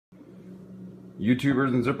YouTubers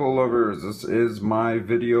and Zippo lovers, this is my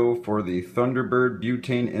video for the Thunderbird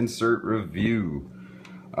butane insert review.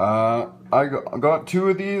 I got two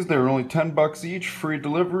of these. They were only 10 bucks each, free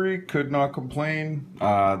delivery, could not complain.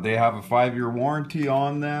 They have a 5-year warranty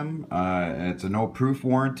on them. It's a no proof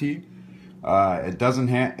warranty.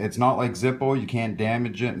 It's not like Zippo. You can't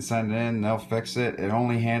damage it and send it in, they'll fix it. It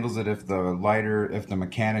only handles it if the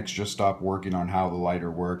mechanics just stop working on how the lighter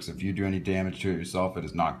works. If you do any damage to it yourself, it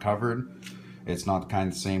is not covered. It's not the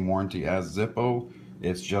kind of same warranty as Zippo.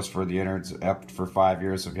 It's just for the innards up for 5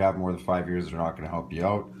 years. So if you have more than 5 years, they're not going to help you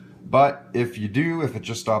out. But if you do, if it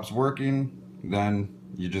just stops working, then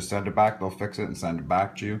you just send it back. They'll fix it and send it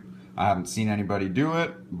back to you. I haven't seen anybody do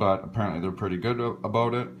it, but apparently they're pretty good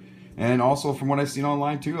about it. And also from what I've seen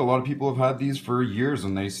online too, a lot of people have had these for years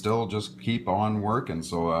and they still just keep on working.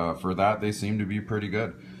 So for that, they seem to be pretty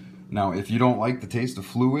good. Now, if you don't like the taste of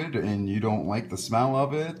fluid and you don't like the smell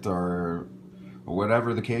of it, or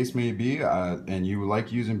whatever the case may be, and you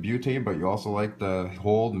like using butane, but you also like the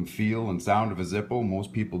hold and feel and sound of a Zippo,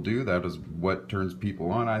 most people do. That is what turns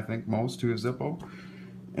people on, I think, most to a Zippo.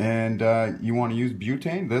 And you want to use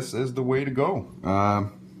butane, this is the way to go.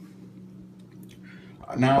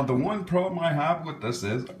 Now, the one problem I have with this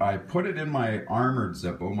is I put it in my armored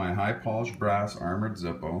Zippo, my high polished brass armored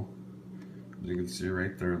Zippo. As you can see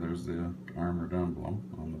right there, there's the armored emblem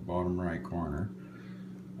on the bottom right corner.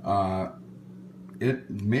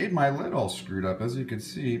 It made my lid all screwed up. As you can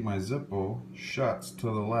see, my Zippo shuts to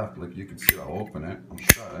the left. Like you can see, I'll open it, I'll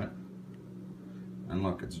shut it. And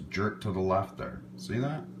look, it's jerked to the left there. See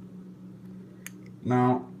that?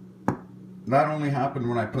 Now, that only happened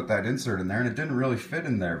when I put that insert in there, and it didn't really fit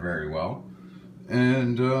in there very well.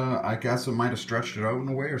 And I guess it might have stretched it out in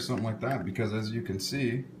a way or something like that, because as you can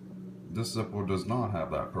see, this Zippo does not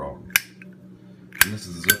have that problem. And this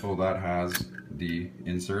is a Zippo that has the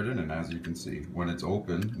insert in, and as you can see, when it's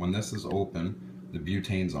open, when this is open, the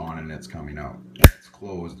butane's on and it's coming out. When it's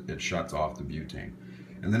closed, it shuts off the butane.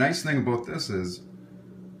 And the nice thing about this is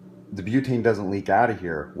the butane doesn't leak out of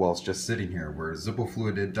here while it's just sitting here, whereas Zippo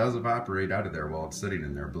fluid, it does evaporate out of there while it's sitting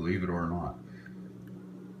in there, believe it or not.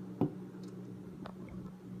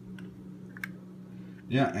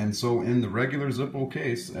 Yeah, and so in the regular Zippo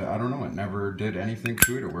case, I don't know, it never did anything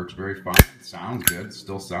to it. It works very fine. It sounds good.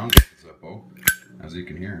 Still sounds like a Zippo, as you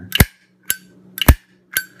can hear.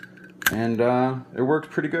 And it works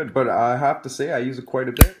pretty good. But I have to say, I use it quite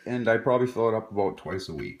a bit, and I probably fill it up about twice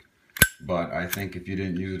a week. But I think if you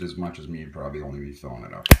didn't use it as much as me, you'd probably only be filling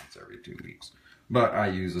it up once every 2 weeks. But I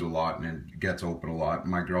use it a lot, and it gets open a lot.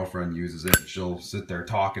 My girlfriend uses it, and she'll sit there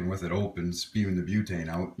talking with it open, spewing the butane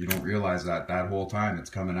out. You don't realize that whole time it's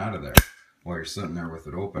coming out of there while you're sitting there with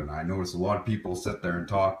it open. I notice a lot of people sit there and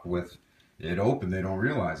talk with it open. They don't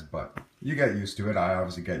realize, but you get used to it. I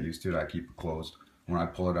obviously get used to it. I keep it closed. When I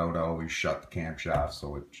pull it out, I always shut the camshaft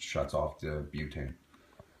so it shuts off the butane.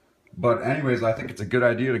 But anyways, I think it's a good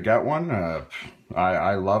idea to get one.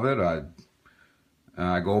 I love it.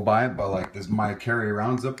 I go by it, but like this is my carry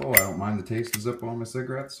around Zippo. I don't mind the taste of Zippo on my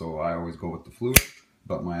cigarettes, so I always go with the fluid.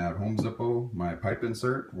 But my at-home Zippo, my pipe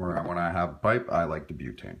insert, when I have a pipe, I like the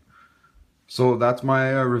butane. So that's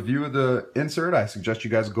my review of the insert. I suggest you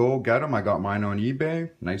guys go get them. I got mine on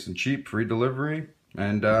eBay, nice and cheap, free delivery,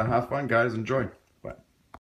 and have fun, guys. Enjoy.